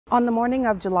On the morning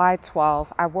of July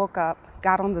 12th, I woke up,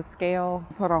 got on the scale,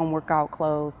 put on workout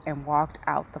clothes, and walked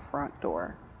out the front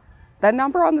door. The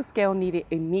number on the scale needed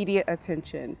immediate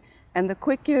attention, and the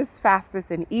quickest,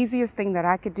 fastest, and easiest thing that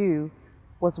I could do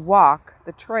was walk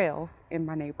the trails in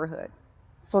my neighborhood.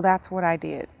 So that's what I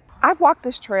did. I've walked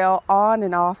this trail on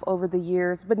and off over the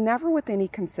years, but never with any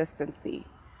consistency.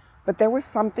 But there was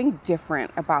something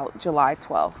different about July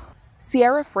 12th.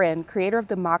 Sierra Friend, creator of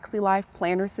the Moxie Life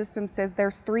Planner System, says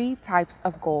there's 3 types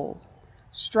of goals: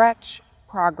 stretch,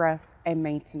 progress, and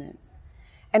maintenance.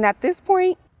 And at this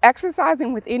point,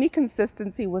 exercising with any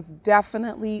consistency was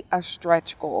definitely a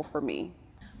stretch goal for me.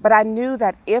 But I knew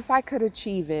that if I could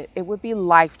achieve it, it would be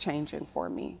life-changing for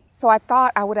me. So I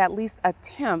thought I would at least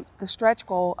attempt the stretch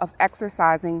goal of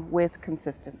exercising with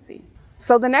consistency.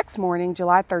 So the next morning,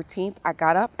 July 13th, I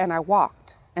got up and I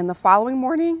walked. And the following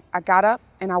morning, I got up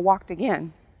and I walked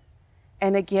again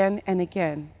and again and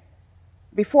again.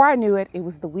 Before I knew it, it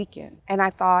was the weekend. And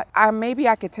I thought maybe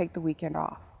I could take the weekend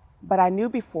off. But I knew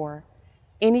before,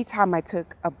 anytime I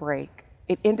took a break,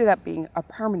 it ended up being a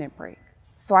permanent break.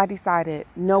 So I decided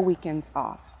no weekends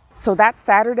off. So that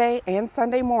Saturday and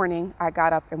Sunday morning, I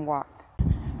got up and walked.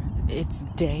 It's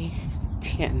day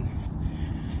 10.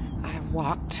 I've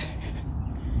walked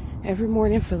every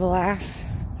morning for the last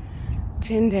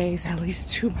 10 days, at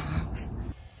least 2 miles.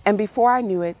 And before I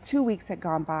knew it, 2 weeks had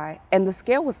gone by and the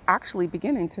scale was actually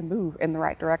beginning to move in the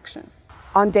right direction.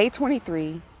 On day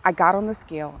 23, I got on the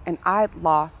scale and I'd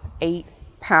lost 8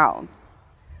 pounds.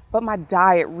 But my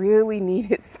diet really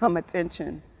needed some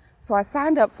attention. So I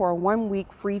signed up for a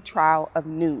 1-week free trial of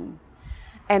Noom.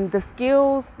 And the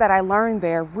skills that I learned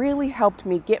there really helped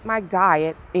me get my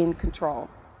diet in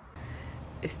control.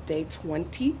 It's day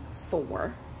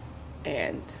 24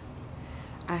 and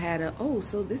I had a, oh,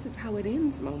 so this is how it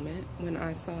ends moment when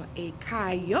I saw a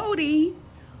coyote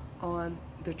on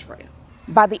the trail.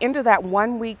 By the end of that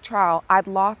 1-week trial, I'd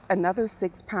lost another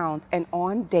 6 pounds. And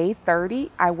on day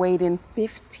 30, I weighed in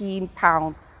 15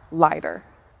 pounds lighter.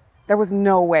 There was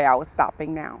no way I was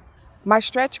stopping now. My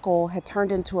stretch goal had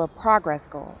turned into a progress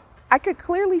goal. I could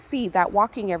clearly see that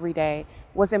walking every day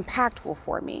was impactful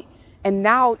for me. And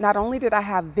now, not only did I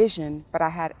have vision, but I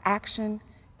had action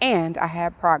and I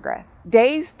had progress.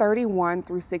 Days 31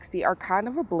 through 60 are kind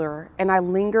of a blur, and I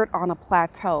lingered on a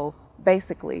plateau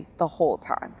basically the whole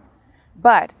time.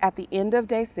 But at the end of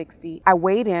day 60, I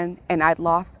weighed in and I'd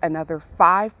lost another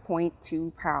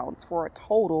 5.2 pounds for a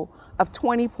total of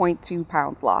 20.2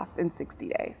 pounds lost in 60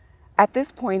 days. At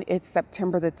this point, it's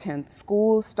September the 10th.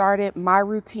 School started, my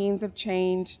routines have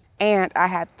changed, and I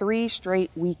had 3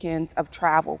 straight weekends of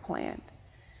travel planned.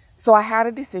 So I had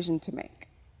a decision to make.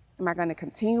 Am I going to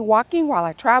continue walking while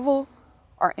I travel,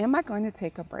 or am I going to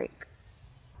take a break?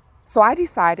 So I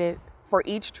decided for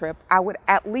each trip, I would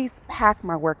at least pack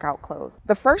my workout clothes.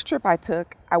 The first trip I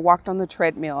took, I walked on the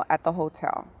treadmill at the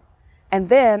hotel. And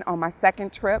then on my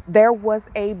second trip, there was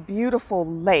a beautiful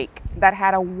lake that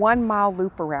had a 1-mile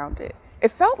loop around it.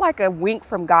 It felt like a wink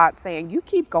from God saying, you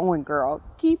keep going, girl,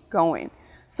 keep going.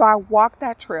 So I walked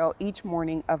that trail each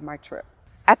morning of my trip.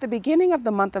 At the beginning of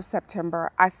the month of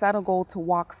September, I set a goal to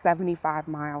walk 75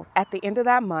 miles. At the end of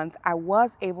that month, I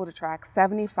was able to track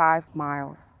 75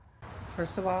 miles.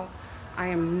 First of all, I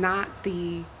am not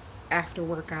the after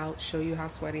workout, show you how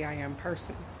sweaty I am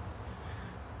person.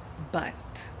 But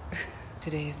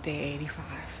today is day 85.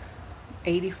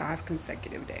 85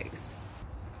 consecutive days.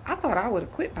 I thought I would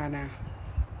have quit by now,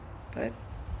 but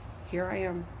here I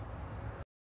am.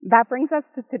 That brings us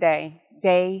to today,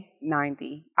 day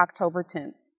 90, October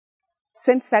 10th.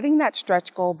 Since setting that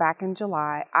stretch goal back in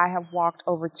July, I have walked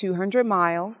over 200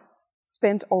 miles,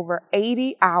 spent over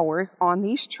 80 hours on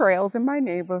these trails in my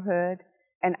neighborhood,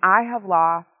 and I have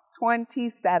lost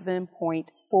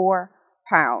 27.4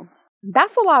 pounds.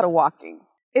 That's a lot of walking.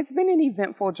 It's been an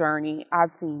eventful journey.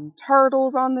 I've seen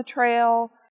turtles on the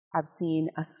trail. I've seen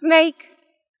a snake,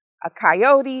 a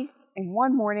coyote, and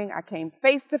one morning I came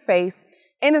face to face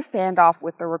in a standoff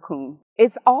with a raccoon.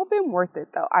 It's all been worth it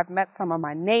though. I've met some of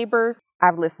my neighbors.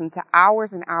 I've listened to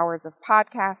hours and hours of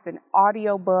podcasts and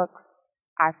audiobooks.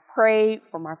 I've prayed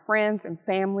for my friends and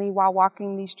family while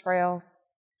walking these trails.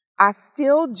 I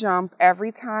still jump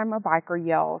every time a biker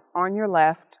yells, "on your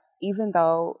left," even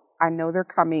though I know they're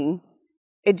coming.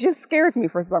 It just scares me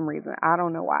for some reason. I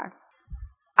don't know why.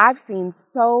 I've seen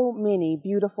so many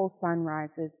beautiful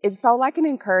sunrises. It felt like an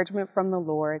encouragement from the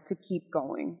Lord to keep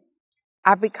going.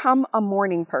 I've become a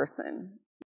morning person,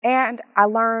 and I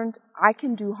learned I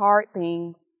can do hard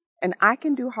things, and I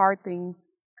can do hard things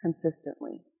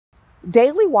consistently.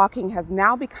 Daily walking has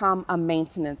now become a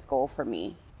maintenance goal for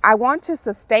me. I want to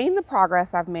sustain the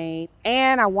progress I've made,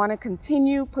 and I want to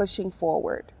continue pushing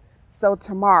forward. So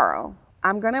tomorrow,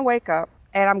 I'm going to wake up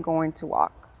and I'm going to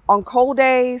walk. On cold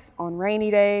days, on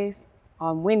rainy days,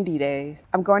 on windy days,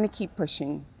 I'm going to keep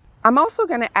pushing. I'm also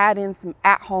going to add in some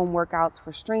at-home workouts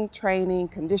for strength training,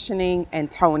 conditioning,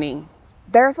 and toning.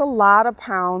 There's a lot of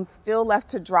pounds still left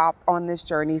to drop on this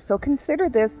journey, so consider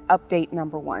this update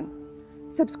number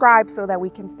 1. Subscribe so that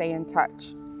we can stay in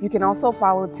touch. You can also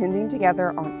follow Tending Together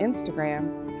on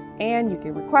Instagram, and you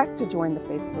can request to join the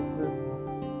Facebook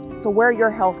group. So where are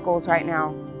your health goals right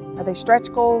now? Are they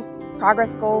stretch goals,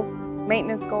 progress goals,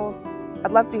 maintenance goals?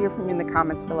 I'd love to hear from you in the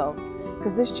comments below,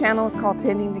 because this channel is called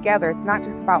Tending Together. It's not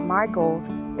just about my goals,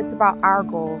 it's about our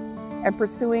goals and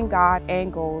pursuing God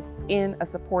and goals in a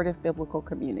supportive biblical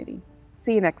community.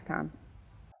 See you next time.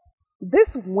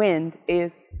 This wind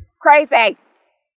is crazy.